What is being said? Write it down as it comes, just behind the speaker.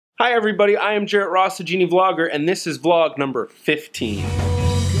Hi everybody, I am Jarrett Ross, the GeneaVlogger, and this is vlog number 15.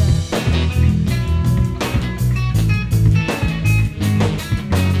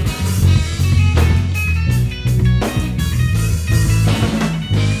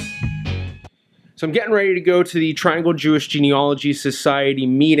 So I'm getting ready to go to the Triangle Jewish Genealogy Society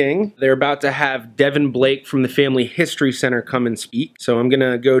meeting. They're about to have Devon Blake from the Family History Center come and speak. So I'm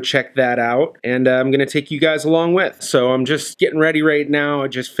gonna go check that out, and I'm gonna take you guys along with. So I'm just getting ready right now. I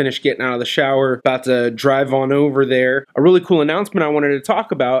just finished getting out of the shower, about to drive on over there. A really cool announcement I wanted to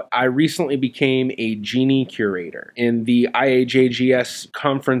talk about. I recently became a Genie curator. In the IAJGS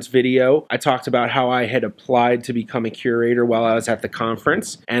conference video, I talked about how I had applied to become a curator while I was at the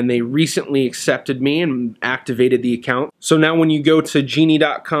conference, and they recently accepted me and activated the account. So now when you go to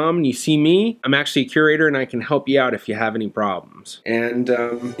genie.com and you see me, I'm actually a curator and I can help you out if you have any problems. And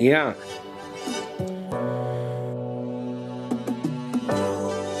yeah.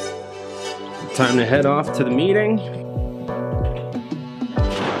 Time to head off to the meeting.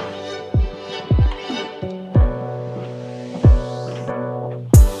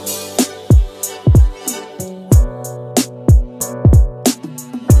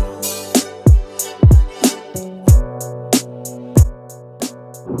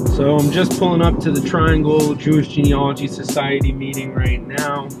 So I'm just pulling up to the Triangle Jewish Genealogy Society meeting right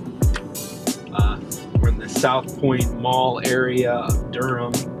now. We're in the South Point Mall area of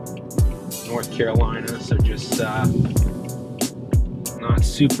Durham, North Carolina, so just not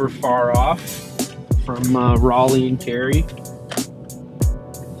super far off from Raleigh and Cary.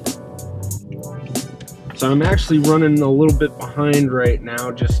 So I'm actually running a little bit behind right now,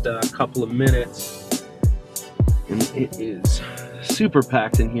 just a couple of minutes, and it is super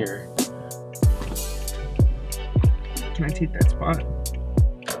packed in here. Can I take that spot?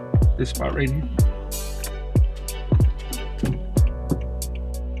 This spot right here?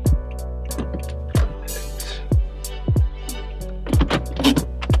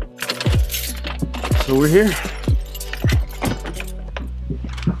 So we're here.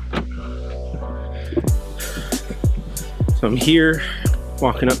 So I'm here,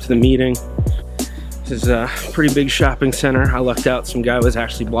 walking up to the meeting. This is a pretty big shopping center. I lucked out, some guy was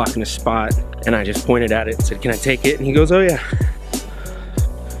actually blocking a spot, and I just pointed at it and said, "Can I take it?" And he goes, "Oh yeah."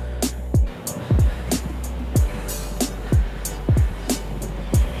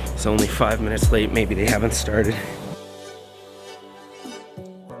 It's only 5 minutes late, maybe they haven't started.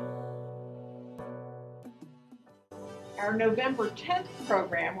 Our November 10th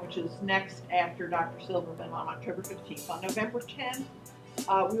program, which is next after Dr. Silverman on October 15th, on November 10th,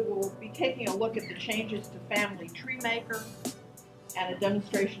 we will be taking a look at the changes to Family Tree Maker and a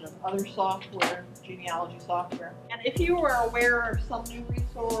demonstration of other software, genealogy software. And if you are aware of some new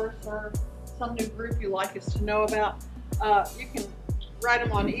resource or some new group you'd like us to know about, you can write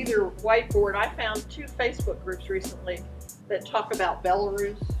them on either whiteboard. I found 2 Facebook groups recently that talk about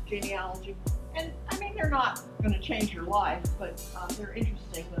Belarus genealogy. And I mean, they're not going to change your life, but they're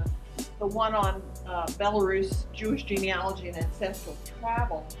interesting. The one on Belarus Jewish genealogy and ancestral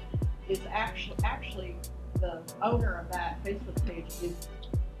travel is actually the owner of that Facebook page is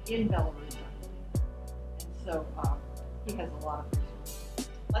in Belarus, and so he has a lot of resources.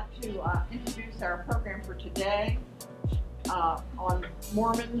 I'd like to introduce our program for today on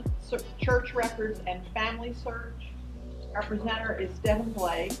Mormon church records and family search. Our presenter is Devon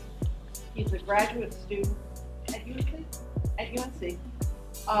Blake. He's a graduate student at UNC.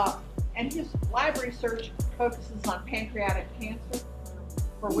 And his library search focuses on pancreatic cancer,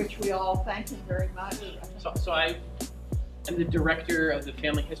 for which we all thank him very much. So I am the director of the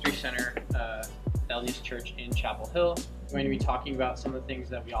Family History Center at LDS Church in Chapel Hill. We're going to be talking about some of the things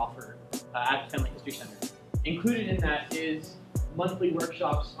that we offer at the Family History Center. Included in that is monthly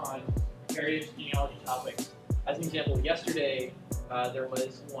workshops on various genealogy topics. As an example, yesterday there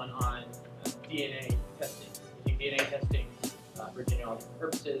was one on DNA testing, using DNA testing for genealogical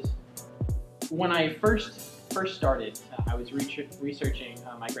purposes. When I first started, I was researching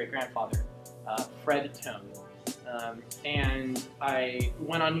my great-grandfather, Fred Tone, and I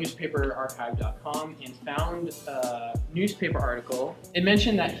went on newspaperarchive.com and found a newspaper article. It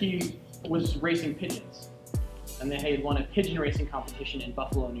mentioned that he was racing pigeons, and that he had won a pigeon racing competition in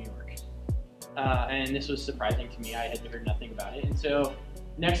Buffalo, New York. And this was surprising to me. I had heard nothing about it, and so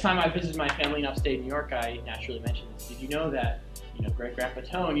next time I visited my family in upstate New York, I naturally mentioned this. Did you know that Great-Grandpa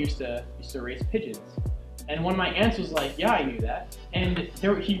Tone used to race pigeons? And one of my aunts was like, "Yeah, I knew that." And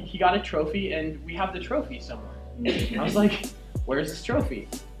he got a trophy, and we have the trophy somewhere. I was like, "Where's this trophy?"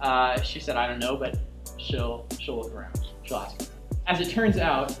 She said, "I don't know, but she'll look around. She'll ask me." As it turns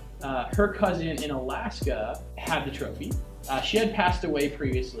out, her cousin in Alaska had the trophy, She had passed away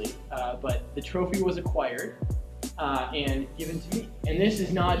previously, but the trophy was acquired and given to me. And this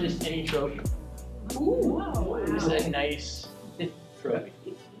is not just any trophy. Ooh, wow. This is a nice trophy.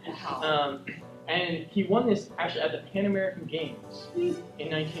 And he won this actually at the Pan American Games in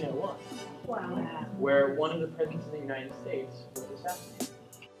 1901, Wow. where one of the presidents of the United States was assassinated.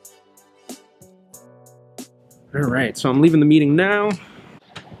 All right, so I'm leaving the meeting now.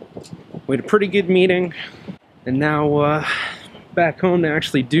 We had a pretty good meeting, and now back home to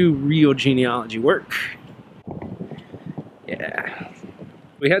actually do real genealogy work. Yeah.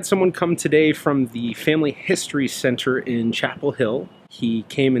 We had someone come today from the Family History Center in Chapel Hill. He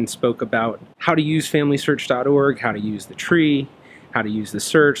came and spoke about how to use FamilySearch.org, how to use the tree, how to use the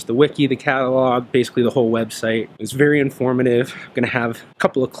search, the wiki, the catalog, basically the whole website. It was very informative. I'm going to have a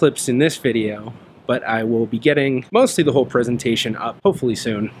couple of clips in this video, but I will be getting mostly the whole presentation up, hopefully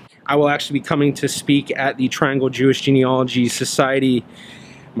soon. I will actually be coming to speak at the Triangle Jewish Genealogy Society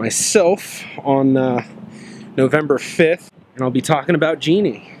myself on November 5th, and I'll be talking about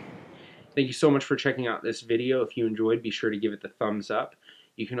Genie. Thank you so much for checking out this video. If you enjoyed, be sure to give it the thumbs up.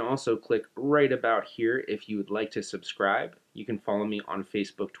 You can also click right about here if you would like to subscribe. You can follow me on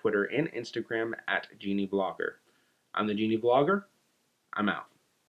Facebook, Twitter, and Instagram at GeneaVlogger. I'm the GeneaVlogger. I'm out.